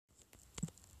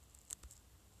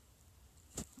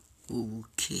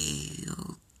Okay.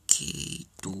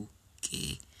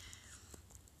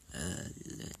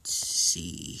 Let's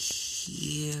see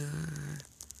here.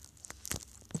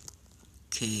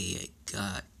 Okay, I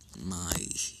got my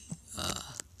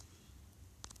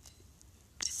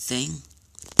thing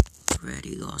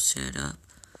ready, all set up.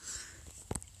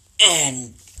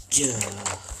 And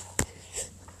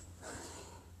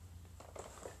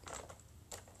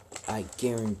I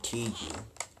guarantee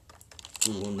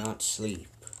you will not sleep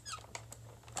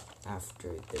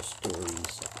after the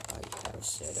stories I have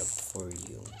set up for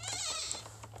you.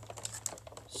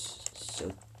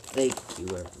 So thank you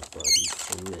everybody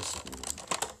for listening.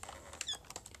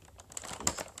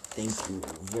 Thank you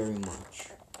very much.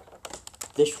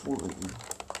 This one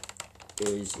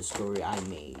is a story I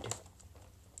made.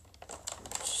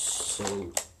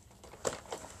 So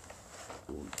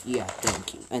yeah,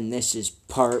 thank you. And this is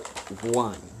part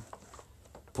 1.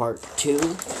 Part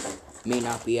 2 may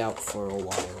not be out for a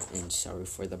while, and sorry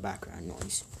for the background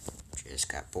noise. Just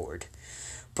got bored.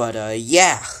 But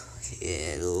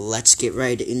let's get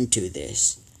right into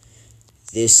this.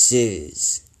 This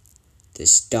is The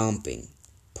Stomping,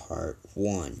 part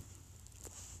 1.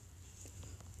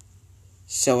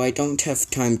 So I don't have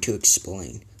time to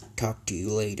explain. Talk to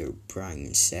you later,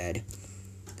 Brian said.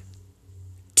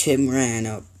 Tim ran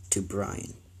up to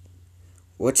Brian.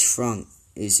 What's wrong?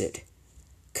 Is it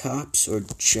cops or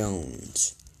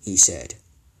Jones? He said.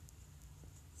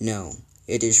 No,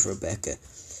 it is Rebecca.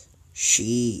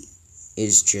 She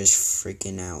is just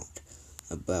freaking out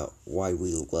about why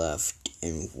we left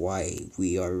and why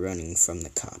we are running from the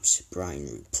cops, Brian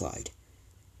replied.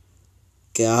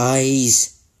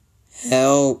 Guys,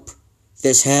 help!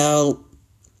 This help!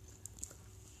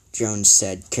 Jones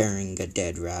said, carrying a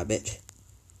dead rabbit.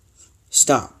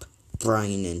 Stop,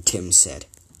 Brian and Tim said.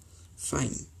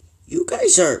 Fine, you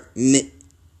guys are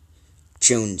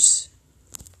Jones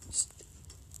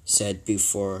said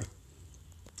before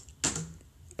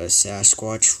a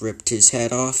Sasquatch ripped his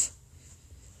head off.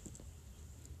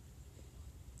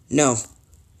 No,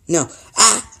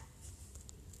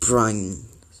 Brian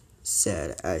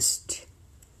said as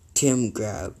Tim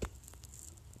grabbed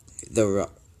the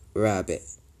rabbit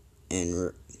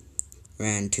and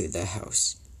ran to the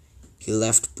house. He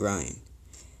left Brian.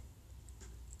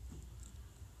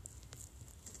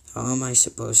 How am I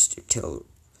supposed to tell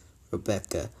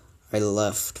Rebecca I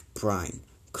left Brian?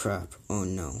 Crap, oh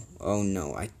no,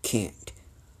 I can't.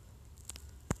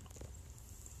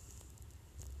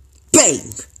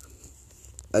 Bang!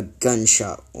 A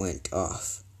gunshot went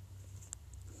off.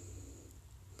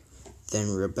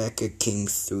 Then Rebecca came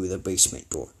through the basement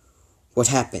door. What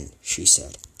happened? She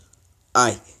said.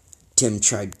 Tim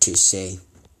tried to say,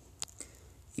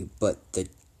 but the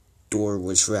door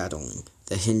was rattling,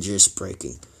 the hinges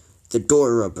breaking. The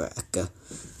door, Rebecca,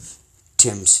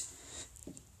 Tim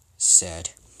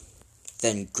said,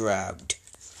 then grabbed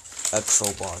a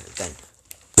crowbar, then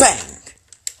bang!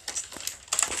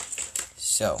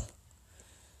 So,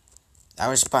 that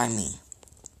was by me.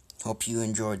 Hope you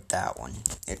enjoyed that one.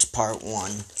 It's part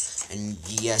 1, and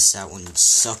yes, that one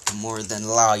sucked more than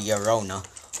La Llorona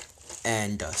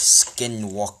and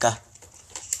Skinwalker.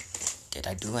 Did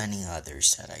I do any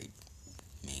others that I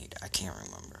made? I can't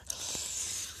remember.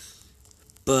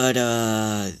 But,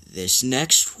 this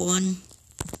next one,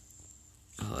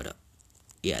 hold up.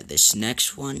 Yeah, this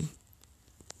next one,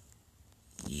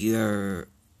 you're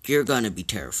gonna be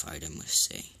terrified, I must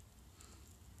say.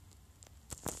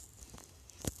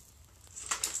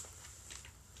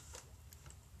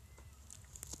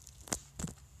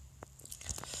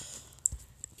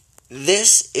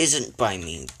 This isn't by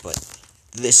me, but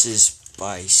this is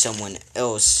by someone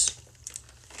else.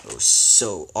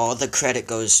 So all the credit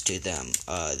goes to them.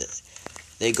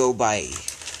 They go by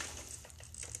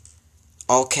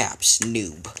all caps,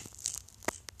 noob.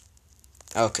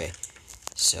 Okay,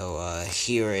 so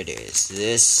here it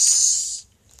is.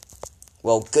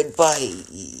 Goodbye,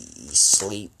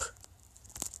 sleep.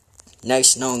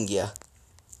 Nice knowing ya.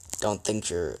 Don't think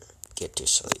you'll get to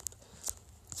sleep.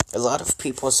 A lot of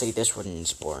people say this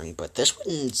one's boring, but this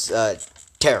one's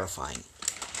terrifying.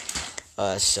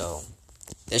 So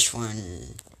this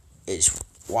one is,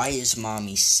 why is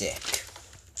mommy sick?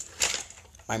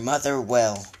 My mother,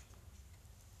 well,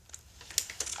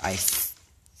 I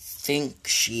think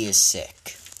she is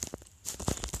sick.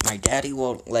 My daddy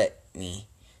won't let me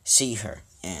see her,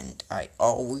 and I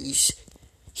always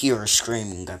hear her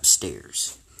screaming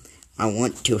upstairs. I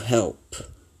want to help.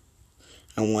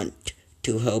 I want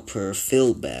to help her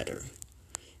feel better.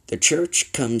 The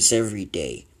church comes every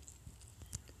day.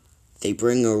 They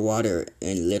bring her water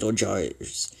in little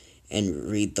jars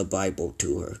and read the Bible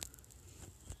to her.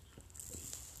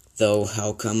 Though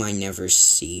how come I never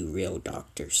see real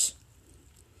doctors?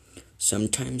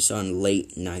 Sometimes on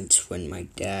late nights when my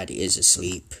dad is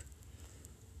asleep,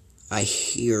 I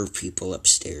hear people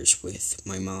upstairs with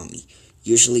my mommy,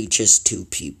 usually just two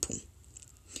people.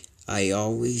 I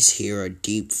always hear a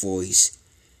deep voice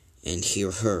and hear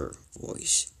her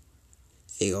voice.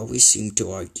 They always seem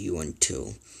to argue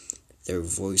until their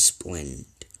voices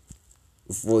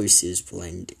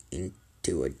blend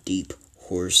into a deep,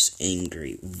 hoarse,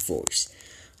 angry voice.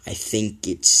 I think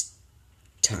it's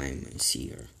time I see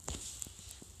her.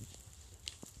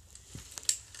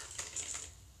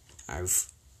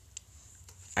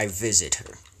 I visit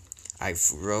her. I've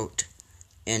wrote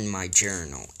in my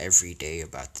journal every day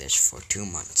about this for 2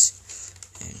 months,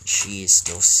 and she is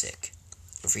still sick.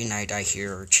 Every night I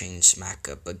hear her chain smack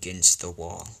up against the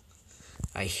wall.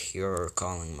 I hear her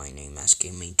calling my name,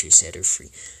 asking me to set her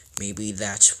free. Maybe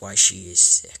that's why she is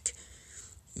sick.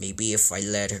 Maybe if I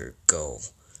let her go,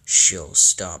 she'll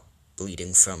stop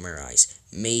bleeding from her eyes.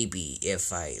 Maybe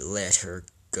if I let her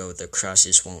go, the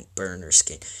crosses won't burn her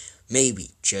skin.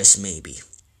 Maybe, just maybe.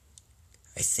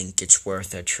 I think it's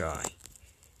worth a try.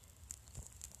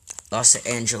 Los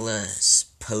Angeles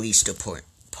Police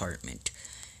Department.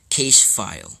 Case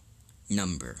file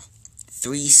number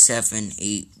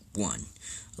 3781.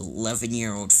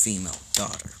 11-year-old female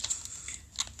daughter.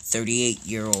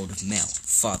 38-year-old male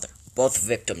father. Both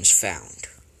victims found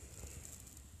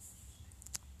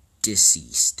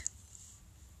deceased.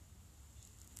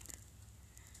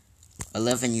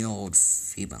 11-year-old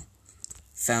female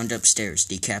found upstairs,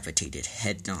 decapitated,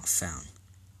 head not found.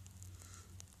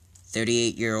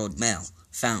 38-year-old male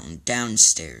found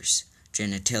downstairs,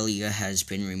 genitalia has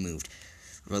been removed.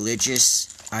 Religious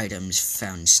items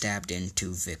found stabbed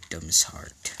into victim's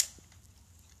heart.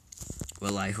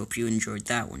 Well, I hope you enjoyed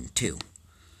that one too.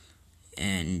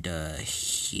 And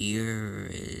here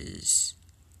is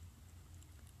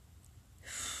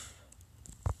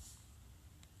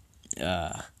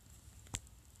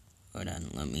hold on,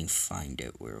 let me find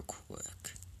it real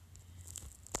quick.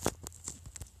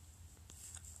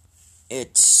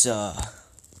 It's what's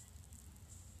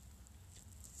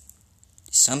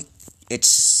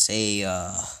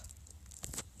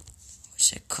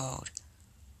it called?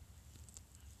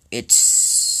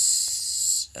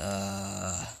 It's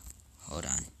hold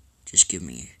on, just give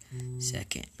me a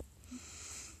second.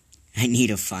 I need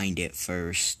to find it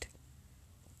first.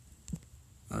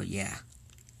 Oh yeah.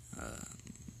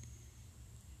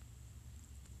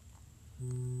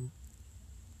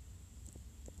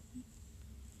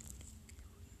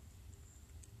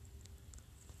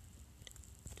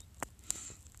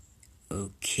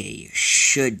 Okay,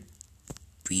 should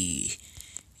be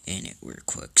in it real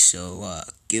quick. So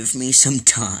give me some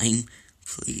time,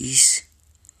 please.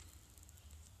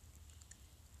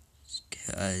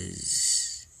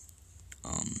 'Cause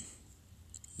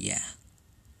yeah.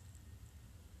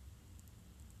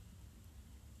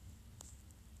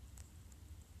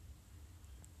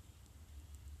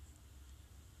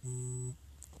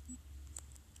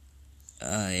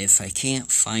 If I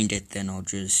can't find it, then I'll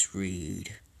just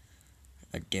read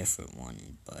a different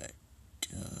one, but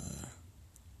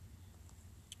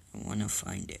I want to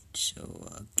find it,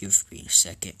 so give me a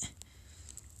second.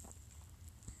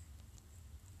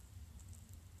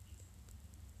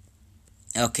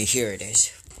 Okay, here it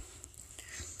is.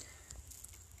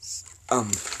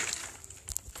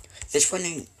 This one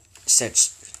ain't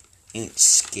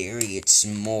scary. It's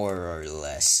more or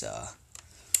less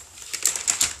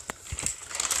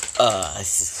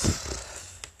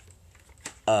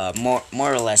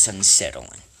more or less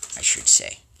unsettling, I should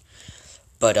say.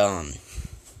 But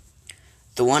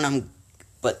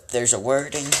but there's a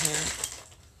word in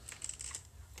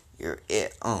here.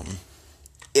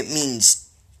 It means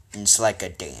it's like a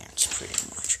dance, pretty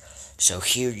much. So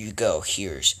here you go.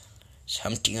 Here's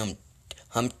Humpty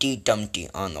Dumpty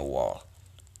on the wall,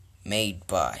 made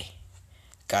by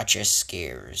Gotcha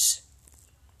Scares.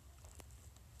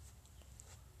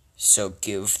 So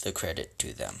give the credit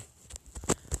to them.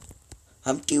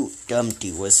 Humpty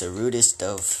Dumpty was the rudest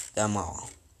of them all.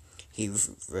 He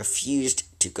refused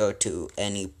to go to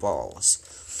any balls.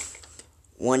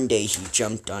 One day he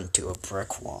jumped onto a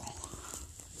brick wall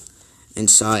and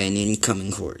saw an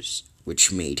incoming horse,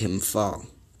 which made him fall.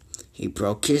 He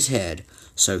broke his head,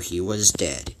 so he was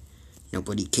dead.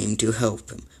 Nobody came to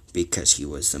help him because he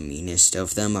was the meanest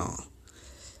of them all.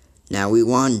 Now he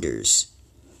wanders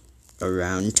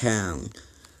around town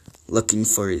looking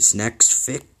for his next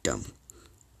victim,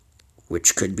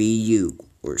 which could be you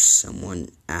or someone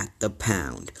at the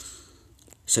pound.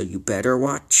 So you better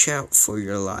watch out for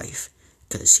your life,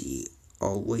 'cause he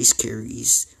always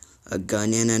carries a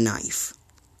gun and a knife,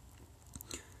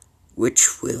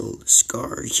 which will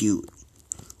scar you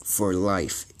for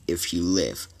life if you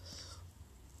live,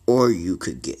 or you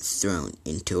could get thrown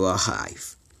into a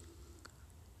hive.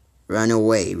 Run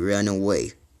away, run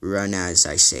away, run as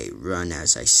I say, run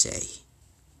as I say.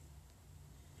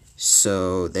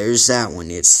 So there's that one.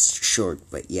 It's short,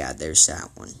 but yeah, there's that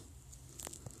one.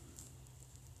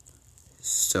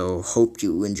 So hope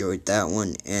you enjoyed that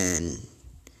one, and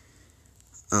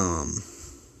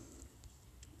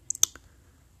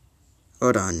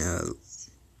hold on,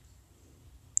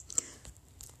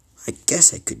 I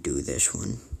guess I could do this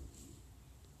one.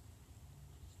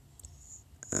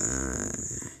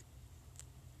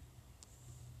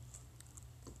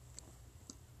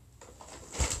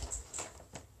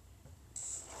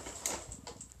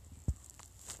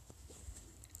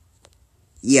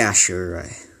 Yeah, sure,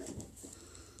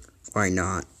 why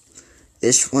not?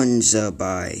 This one's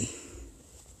by,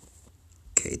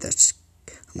 okay,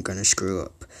 I'm gonna screw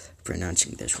up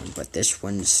pronouncing this one, but this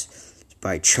one's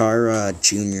by Chara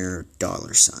Jr.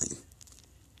 $.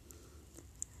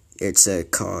 It's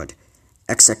called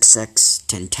XXX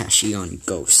Tentacion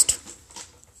Ghost.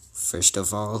 First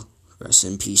of all, rest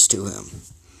in peace to him.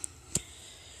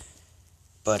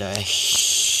 But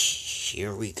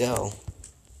here we go.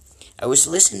 I was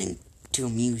listening to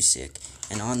music,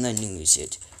 and on the news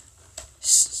it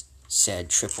said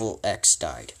XXX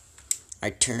died. I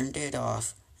turned it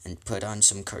off and put on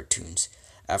some cartoons.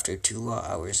 After 2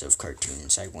 hours of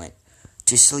cartoons, I went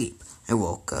to sleep. I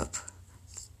woke up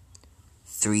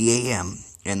 3 a.m.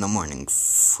 in the morning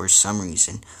for some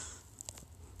reason.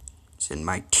 And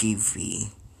my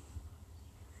TV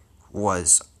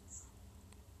was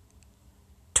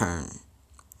turned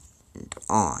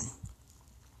on.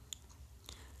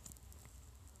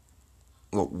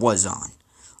 Well, was on.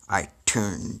 I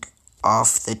turned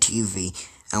off the TV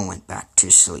and went back to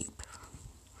sleep.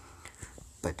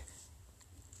 But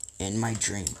in my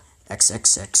dream,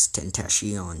 XXX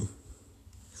Tentacion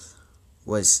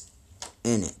was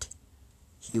in it.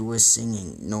 He was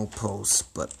singing No Pulse,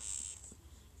 but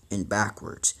in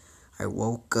backwards. I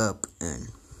woke up and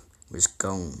was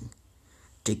going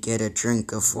to get a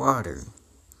drink of water,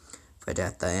 but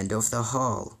at the end of the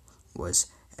hall was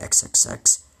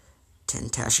XXX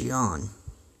Tentacion.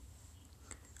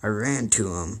 I ran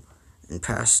to him and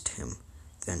passed him,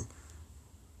 then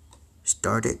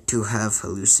started to have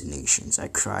hallucinations. I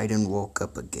cried and woke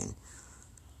up again.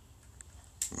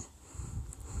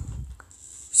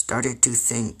 Started to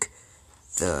think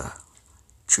the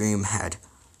dream had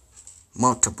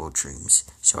multiple dreams,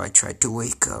 so I tried to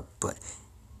wake up, but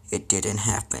it didn't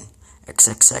happen.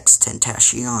 XXX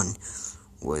Tentacion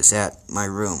was at my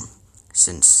room.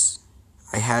 Since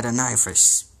I had a knife, I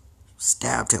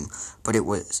stabbed him, but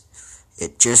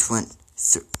it just went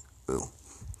through.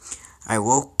 I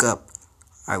woke up.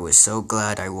 I was so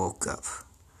glad I woke up.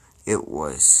 It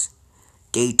was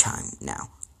daytime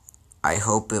now. I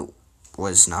hope it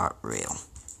was not real.